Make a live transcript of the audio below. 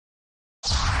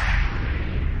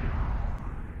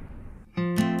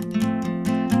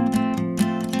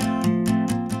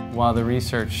while the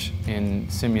research in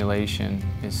simulation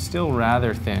is still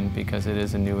rather thin because it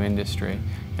is a new industry,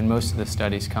 and most of the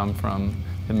studies come from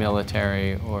the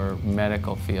military or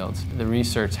medical fields, the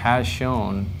research has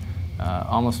shown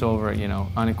almost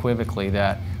unequivocally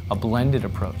that a blended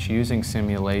approach using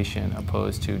simulation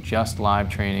opposed to just live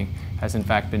training has in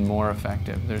fact been more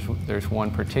effective. There's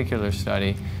one particular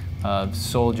study of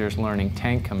soldiers learning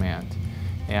tank command,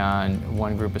 and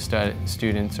one group of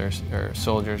students, or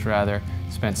soldiers rather,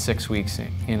 spent 6 weeks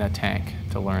in a tank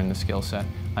to learn the skill set.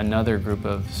 Another group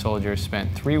of soldiers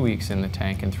spent 3 weeks in the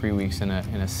tank and 3 weeks in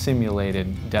a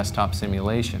simulated desktop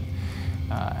simulation.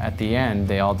 At the end,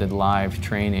 they all did live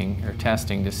training or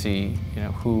testing to see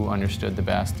who understood the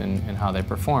best and how they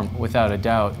performed. Without a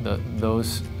doubt,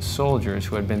 those soldiers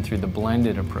who had been through the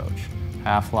blended approach,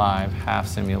 half live, half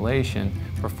simulation,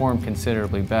 performed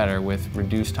considerably better with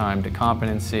reduced time to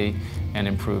competency and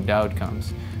improved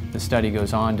outcomes. The study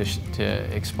goes on to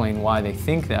explain why they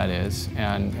think that is,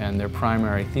 and their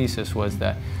primary thesis was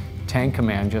that tank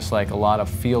command, just like a lot of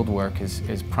field work,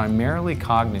 is primarily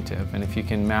cognitive, and if you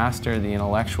can master the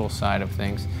intellectual side of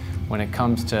things, when it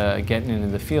comes to getting into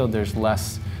the field, there's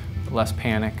less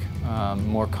panic,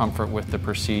 more comfort with the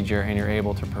procedure, and you're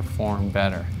able to perform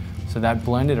better. So that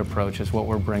blended approach is what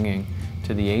we're bringing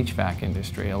to the HVAC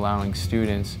industry, allowing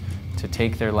students to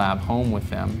take their lab home with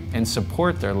them and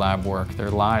support their lab work, their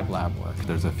live lab work.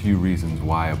 There's a few reasons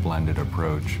why a blended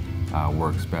approach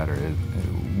works better.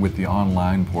 With the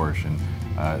online portion,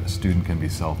 a student can be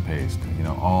self-paced.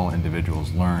 All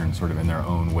individuals learn sort of in their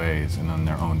own ways and on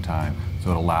their own time,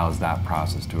 so it allows that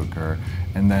process to occur.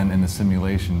 And then in the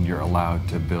simulation, you're allowed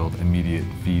to build immediate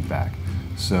feedback.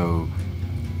 So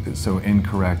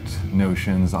incorrect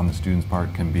notions on the student's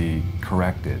part can be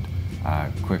corrected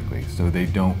quickly, so they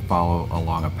don't follow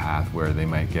along a path where they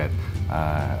might get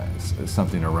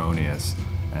something erroneous,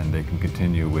 and they can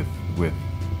continue with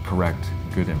correct,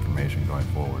 good information going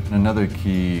forward. Another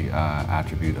key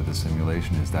attribute of the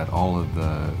simulation is that all of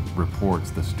the reports,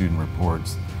 the student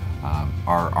reports,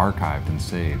 are archived and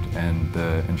saved, and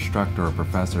the instructor or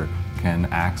professor can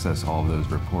access all of those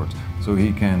reports. So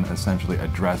he can essentially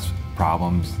address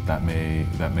problems that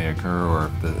may occur,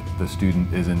 or if the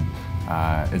student isn't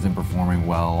performing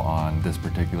well on this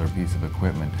particular piece of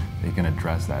equipment, they can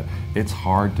address that. It's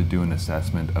hard to do an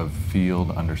assessment of field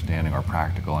understanding or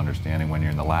practical understanding when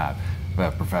you're in the lab. If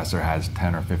a professor has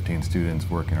 10 or 15 students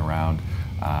working around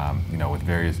with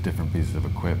various different pieces of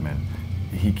equipment,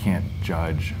 he can't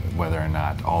judge whether or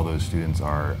not all those students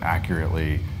are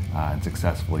accurately and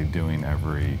successfully doing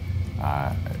every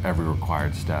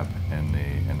required step in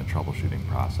the troubleshooting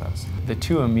process. The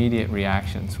two immediate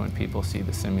reactions when people see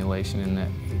the simulation in the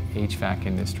HVAC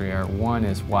industry are, one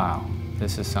is, wow,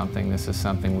 this is something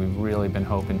we've really been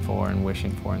hoping for and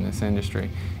wishing for in this industry.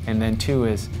 And then two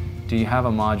is, do you have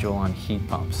a module on heat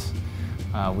pumps?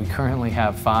 We currently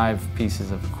have 5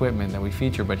 pieces of equipment that we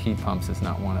feature, but heat pumps is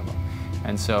not one of them.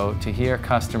 And so to hear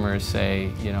customers say,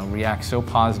 react so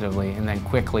positively and then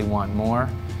quickly want more,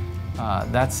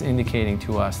 that's indicating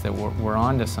to us that we're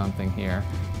onto something here,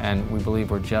 and we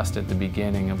believe we're just at the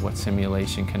beginning of what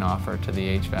simulation can offer to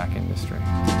the HVAC industry.